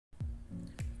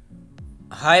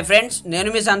Hi friends, నేను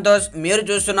మీ సంతోష్. మీరు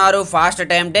చూస్తున్నారు fast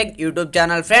time tech YouTube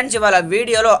channel. Friends, ఇవాళ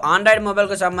వీడియోలో ఆండ్రాయిడ్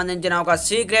మొబైల్కు సంబంధించిన ఒక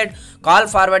సీక్రెట్ కాల్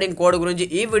ఫార్వర్డింగ్ కోడ్ గురించి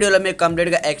ఈ వీడియోలో మీకు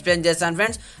కంప్లీట్గా ఎక్స్ప్లెయిన్ చేస్తాను.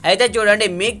 ఫ్రెండ్స్, అయితే చూడండి,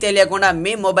 మీకు తెలియకుండా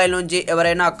మీ మొబైల్ నుంచి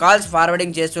ఎవరైనా కాల్స్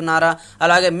ఫార్వర్డింగ్ చేస్తున్నారా,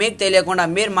 అలాగే మీకు తెలియకుండా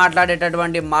మీరు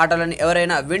మాట్లాడేటటువంటి మాటలను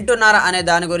ఎవరైనా వింటున్నారా అనే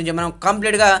దాని గురించి మనం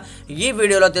కంప్లీట్గా ఈ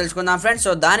వీడియోలో తెలుసుకుందాం. ఫ్రెండ్స్,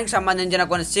 సో దానికి సంబంధించిన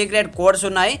కొన్ని సీక్రెట్ కోడ్స్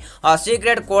ఉన్నాయి. ఆ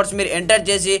సీక్రెట్ కోడ్స్ మీరు ఎంటర్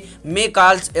చేసి మీ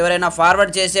కాల్స్ ఎవరైనా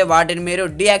ఫార్వర్డ్ చేసే వాటిని మీరు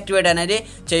డీయాక్టివేట్ అనేది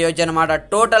చేయొచ్చు అనమాట.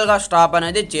 టోటల్గా స్టాప్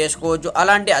అనేది చేసుకోవచ్చు.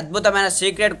 అలాంటి అద్భుతమైన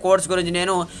సీక్రెట్ కోడ్స్ గురించి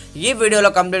నేను ఈ వీడియోలో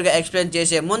కంప్లీట్గా ఎక్స్ప్లెయిన్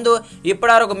చేసే ముందు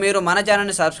ఇప్పటివరకు మీరు మన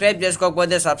ఛానల్ని సబ్స్క్రైబ్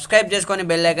చేసుకోకపోతే సబ్స్క్రైబ్ చేసుకొని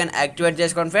బెల్ ఐకాన్ యాక్టివేట్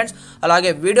చేసుకోండి ఫ్రెండ్స్.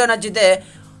 అలాగే వీడియో నచ్చితే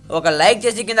ఒక లైక్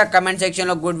చేసి కింద కమెంట్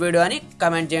సెక్షన్లో గుడ్ వీడియో అని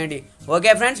కమెంట్ చేయండి.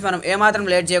 ఓకే ఫ్రెండ్స్, మనం ఏమాత్రం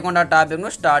లేట్ చేయకుండా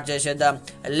టాపిక్ను స్టార్ట్ చేసేద్దాం.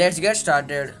 Let's get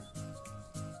started.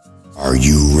 Are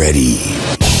you ready?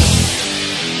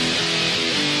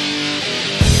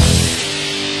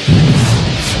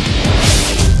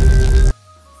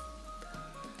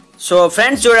 So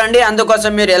friends, చూడండి,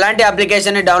 అందుకోసం మీరు ఎలాంటి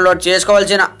అప్లికేషన్ని డౌన్లోడ్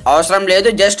చేసుకోవాల్సిన అవసరం లేదు.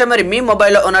 జస్ట్ మరి మీ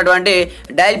మొబైల్లో ఉన్నటువంటి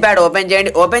డైల్ ప్యాడ్ ఓపెన్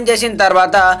చేయండి. ఓపెన్ చేసిన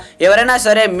తర్వాత ఎవరైనా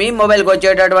సరే మీ మొబైల్కి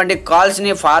వచ్చేటటువంటి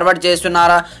కాల్స్ని ఫార్వర్డ్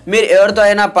చేస్తున్నారా, మీరు ఎవరితో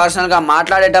అయినా పర్సనల్గా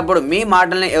మాట్లాడేటప్పుడు మీ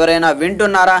మాటల్ని ఎవరైనా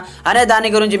వింటున్నారా అనే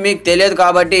దాని గురించి మీకు తెలియదు.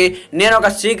 కాబట్టి నేను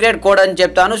ఒక సీక్రెట్ కోడ్ అని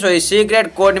చెప్తాను. సో ఈ సీక్రెట్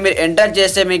కోడ్ని మీరు ఎంటర్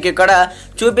చేస్తే మీకు ఇక్కడ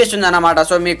చూపిస్తుంది అన్నమాట.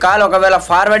 సో మీ కాల్ ఒకవేళ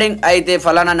ఫార్వర్డింగ్ అయితే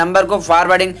ఫలానా నెంబర్కు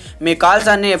ఫార్వర్డింగ్, మీ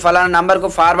కాల్స్ అన్ని ఫలానా నెంబర్కు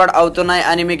ఫార్వర్డ్ అవుతున్నాయి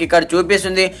అని మీకు ఇక్కడ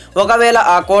చూపిస్తుంది. ఒకవేళ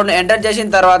ఆ కోడ్ను ఎంటర్ చేసిన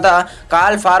తర్వాత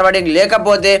కాల్ ఫార్వర్డింగ్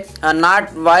లేకపోతే నాట్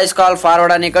వాయిస్ కాల్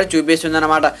ఫార్వర్డ్ అని ఇక్కడ చూపిస్తుంది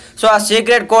అనమాట. సో ఆ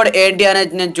సీక్రెట్ కోడ్ ఏంటి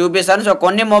అనేది నేను చూపిస్తాను. సో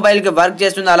కొన్ని మొబైల్కి వర్క్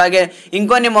చేస్తుంది, అలాగే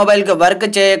ఇంకొన్ని మొబైల్కి వర్క్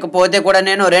చేయకపోతే కూడా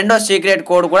నేను రెండో సీక్రెట్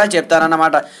కోడ్ కూడా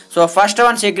చెప్తానన్నమాట. So first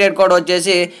one secret code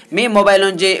వచ్చేసి మీ మొబైల్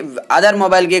నుంచి అదర్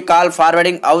మొబైల్కి కాల్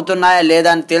ఫార్వర్డింగ్ అవుతున్నాయా లేదా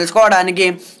అని తెలుసుకోవడానికి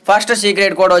ఫస్ట్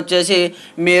సీక్రెట్ కోడ్ వచ్చేసి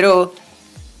మీరు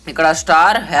ఇక్కడ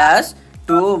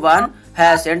 *#21#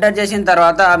 ఎంటర్ చేసిన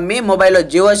తర్వాత మీ మొబైల్లో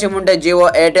జియో సిమ్ ఉంటే జియో,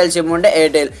 ఎయిర్టెల్ సిమ్ ఉంటే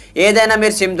ఎయిర్టెల్, ఏదైనా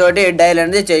మీరు సిమ్ తోటి డైల్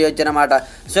అనేది చేయొచ్చు అనమాట.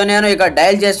 సో నేను ఇక్కడ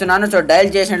డైల్ చేస్తున్నాను. సో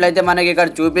డైల్ చేసినట్లయితే మనకి ఇక్కడ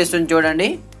చూపిస్తుంది చూడండి.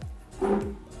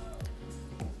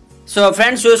 సో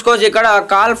ఫ్రెండ్స్, చూసుకోవచ్చు ఇక్కడ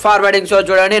కాల్ ఫార్వర్డింగ్. సో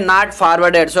చూడండి, నాట్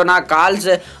ఫార్వర్డెడ్. సో నా కాల్స్,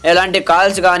 ఎలాంటి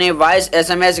కాల్స్ కానీ వాయిస్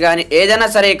SMS కానీ ఏదైనా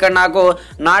సరే ఇక్కడ నాకు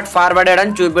నాట్ ఫార్వర్డెడ్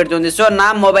అని చూపెడుతుంది. సో నా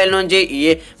మొబైల్ నుంచి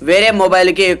వేరే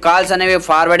మొబైల్కి కాల్స్ అనేవి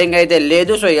ఫార్వర్డింగ్ అయితే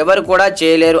లేదు. సో ఎవరు కూడా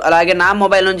చేయలేరు. అలాగే నా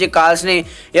మొబైల్ నుంచి కాల్స్ని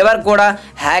ఎవరు కూడా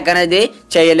హ్యాక్ అనేది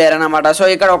చేయలేరు అనమాట. సో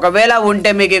ఇక్కడ ఒకవేళ ఉంటే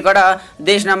మీకు ఇక్కడ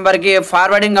దిస్ నెంబర్కి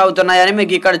ఫార్వర్డింగ్ అవుతున్నాయని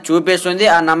మీకు ఇక్కడ చూపిస్తుంది.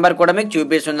 ఆ నెంబర్ కూడా మీకు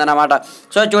చూపిస్తుంది అనమాట.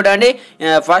 సో చూడండి,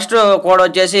 ఫస్ట్ కోడ్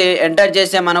వచ్చేసి ఎంటర్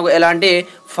చేస్తే మనకు ఎలాంటి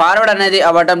ఫార్వర్డ్ అనేది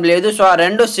అవ్వటం లేదు. సో ఆ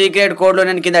రెండు సీక్రెట్ కోడ్లు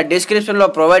నేను కింద డిస్క్రిప్షన్లో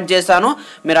ప్రొవైడ్ చేస్తాను.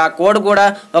 మీరు ఆ కోడ్ కూడా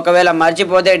ఒకవేళ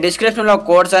మర్చిపోతే డిస్క్రిప్షన్లో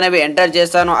కోడ్స్ అనేవి ఎంటర్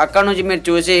చేస్తాను. అక్కడ నుంచి మీరు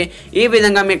చూసి ఈ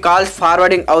విధంగా మీ కాల్స్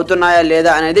ఫార్వర్డింగ్ అవుతున్నాయా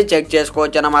లేదా అనేది చెక్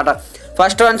చేసుకోవచ్చు అనమాట.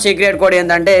 ఫస్ట్ వన్ సీక్రెట్ కోడ్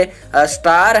ఏంటంటే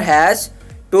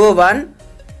 *#21#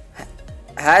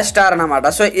 అనమాట.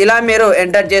 సో ఇలా మీరు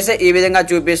ఎంటర్ చేస్తే ఈ విధంగా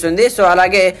చూపిస్తుంది. సో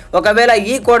అలాగే ఒకవేళ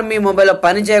ఈ కోడ్ మీ మొబైల్లో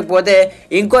పని చేయకపోతే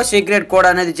ఇంకో సీక్రెట్ కోడ్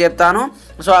అనేది చెప్తాను.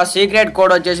 సో ఆ సీక్రెట్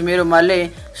కోడ్ వచ్చేసి మీరు మళ్ళీ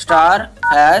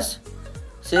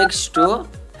 *62#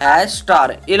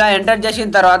 ఇలా ఎంటర్ చేసిన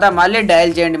తర్వాత మళ్ళీ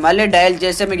డయల్ చేయండి. మళ్ళీ డయల్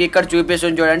చేస్తే మీకు ఇక్కడ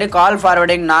చూపిస్తుంది చూడండి, call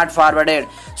forwarding not forwarded.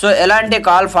 So ఎలాంటి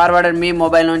కాల్ ఫార్వర్డెడ్ మీ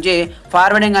మొబైల్ నుంచి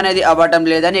ఫార్వర్డింగ్ అనేది అవ్వటం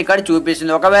లేదని ఇక్కడ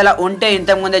చూపిస్తుంది. ఒకవేళ ఉంటే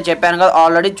ఇంతకుముందే చెప్పాను కదా,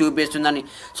 ఆల్రెడీ చూపిస్తుందని.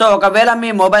 సో ఒకవేళ మీ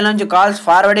మొబైల్ నుంచి కాల్స్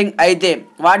ఫార్వర్డింగ్ అయితే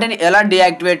వాటిని ఎలా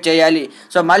డీయాక్టివేట్ చేయాలి?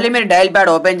 సో మళ్ళీ మీరు డయల్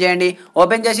ప్యాడ్ ఓపెన్ చేయండి.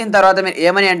 ఓపెన్ చేసిన తర్వాత మీరు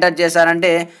ఏమని ఎంటర్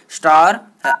చేశారంటే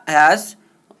 #002#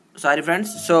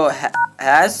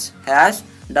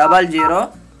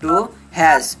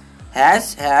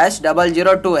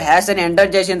 అని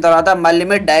ఎంటర్ చేసిన తర్వాత మళ్ళీ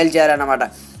మీరు డయల్ చేయాలన్నమాట.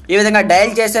 ఈ విధంగా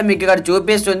డయల్ చేస్తే మీకు ఇక్కడ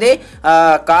చూపిస్తుంది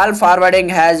call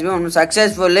forwarding has been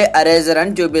successfully అరేజర్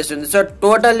అని చూపిస్తుంది. సో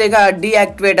టోటల్లీగా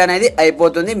డీయాక్టివేట్ అనేది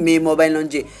అయిపోతుంది మీ మొబైల్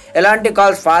నుంచి. ఎలాంటి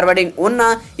కాల్స్ ఫార్వర్డింగ్ ఉన్నా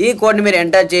ఈ కోడ్ని మీరు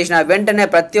ఎంటర్ చేసిన వెంటనే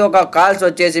ప్రతి ఒక్క కాల్స్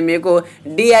వచ్చేసి మీకు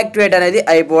డీయాక్టివేట్ అనేది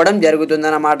అయిపోవడం జరుగుతుంది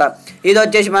అన్నమాట. ఇది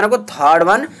వచ్చేసి మనకు థర్డ్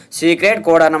వన్ సీక్రెట్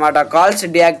కోడ్ అనమాట, కాల్స్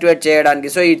డీయాక్టివేట్ చేయడానికి.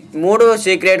 సో ఈ మూడు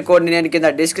సీక్రెట్ కోడ్ని నేను కింద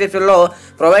డిస్క్రిప్షన్లో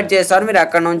ప్రొవైడ్ చేస్తాను. మీరు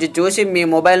అక్కడ నుంచి చూసి మీ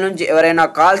మొబైల్ నుంచి ఎవరైనా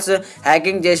కాల్స్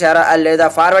హ్యాకింగ్ చేశారా లేదా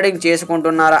ఫార్వర్డింగ్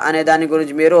చేసుకుంటున్నారా అనే దాని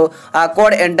గురించి మీరు ఆ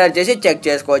కోడ్ ఎంటర్ చేసి చెక్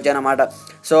చేసుకోవచ్చు అనమాట.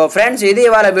 సో ఫ్రెండ్స్, ఇది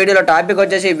ఇవాళ వీడియోలో టాపిక్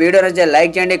వచ్చేసి. వీడియో నచ్చితే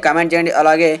లైక్ చేయండి, కమెంట్ చేయండి,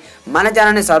 అలాగే మన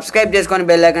ఛానల్ని సబ్స్క్రైబ్ చేసుకొని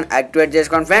బెల్ ఐకాన్ యాక్టివేట్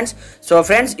చేసుకోండి ఫ్రెండ్స్. సో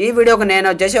ఫ్రెండ్స్, ఈ వీడియోకి నేను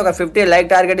వచ్చేసి ఒక 50 లైక్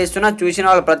టార్గెట్ ఇస్తున్నా. చూసిన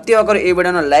వాళ్ళు ప్రతి ఒక్కరు ఈ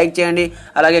వీడియోను లైక్ చేయండి,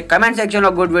 అలాగే కమెంట్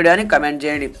సెక్షన్లో గుడ్ వీడియో అని కమెంట్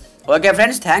చేయండి. Okay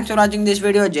friends, thanks for watching this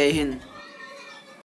video. జై హింద్.